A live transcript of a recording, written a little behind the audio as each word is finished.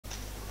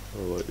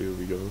Alright, here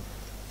we go.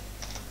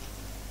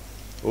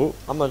 Oh,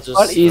 I'm gonna just.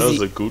 What is that was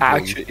he a good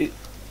actually?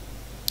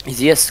 Is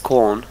he a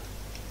scorn?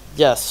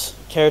 Yes,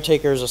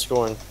 Caretaker is a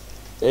scorn.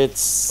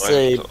 It's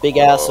Wait, a big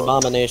ass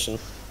abomination.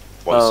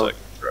 One Oh. sec.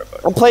 Right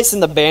back. I'm placing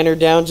the banner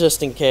down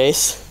just in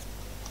case.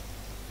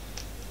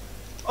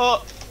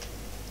 Oh!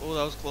 Oh,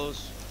 that was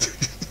close.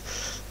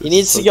 He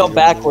needs to go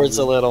backwards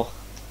a little.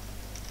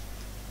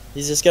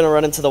 He's just gonna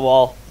run into the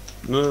wall.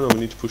 No, we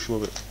need to push him a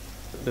bit.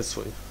 This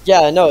way.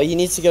 Yeah, no, he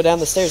needs to go down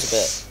the stairs a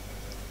bit.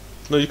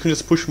 No, you can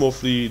just push him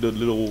off the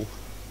little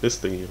this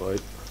thingy,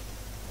 right?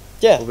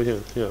 Yeah. Over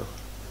here, yeah.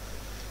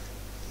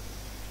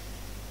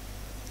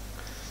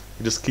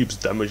 He just keeps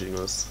damaging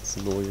us. It's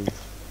annoying.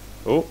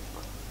 Oh.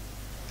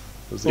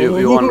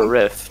 You want a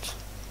rift?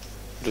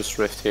 Just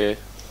rift here.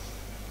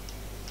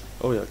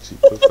 Oh yeah, actually,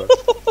 perfect.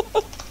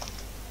 Oh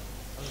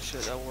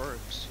shit, that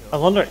works. I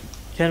wonder,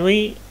 can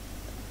we...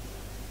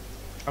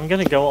 I'm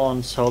gonna go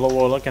on Solo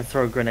Warlock and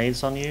throw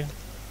grenades on you.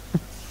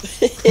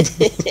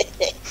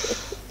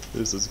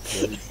 This is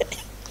great.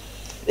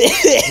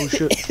 Oh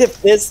shit.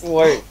 If this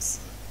works.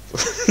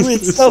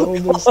 It's so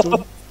almost close.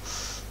 done.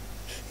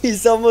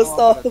 He's almost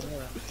off.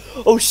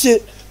 Oh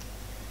shit.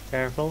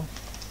 Careful.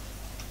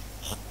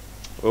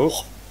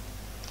 Oh.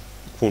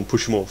 Come on,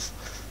 push him off.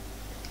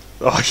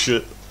 Oh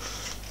shit.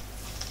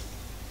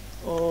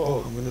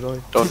 Oh, I'm gonna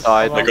die. Don't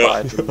die, don't Wait,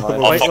 die, don't die.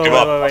 I'll fuck him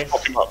up. wait. I'll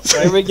fuck him up.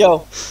 Here we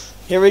go.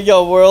 Here we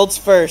go. World's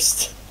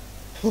first.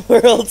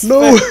 World's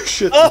No first.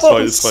 shit. Oh, It's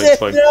fine. It's fine. shit, It's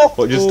fine. no.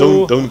 Well, just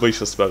don't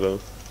waste your sparrow.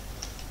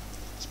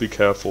 Just be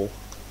careful.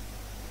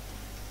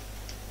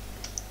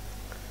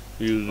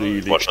 You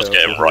really Watch us careful.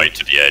 get him right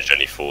to the edge and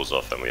he falls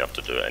off and we have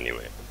to do it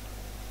anyway.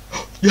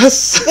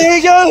 Yes. There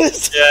he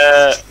goes.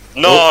 Yeah!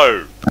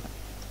 No!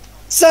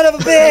 Son of a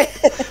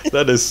bitch.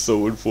 That is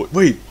so unfortunate.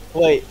 Wait.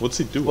 Wait. What's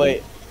he doing?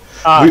 Wait.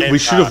 We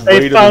should have They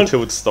waited found-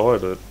 until it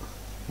started.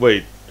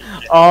 Wait.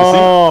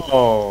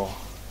 Oh.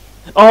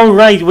 Oh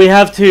right, we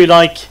have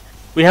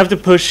to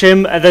push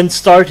him and then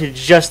start it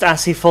just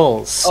as he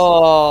falls.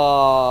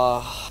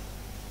 Oh.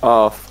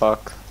 Oh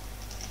fuck.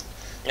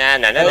 Nah.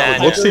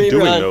 What's he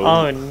doing Rerun. though?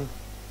 Oh,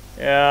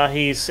 yeah,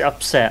 he's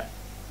upset.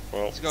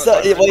 Well,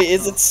 So, wait,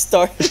 is it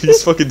started?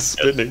 He's fucking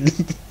spinning.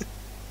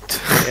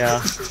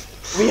 Yeah.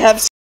 We have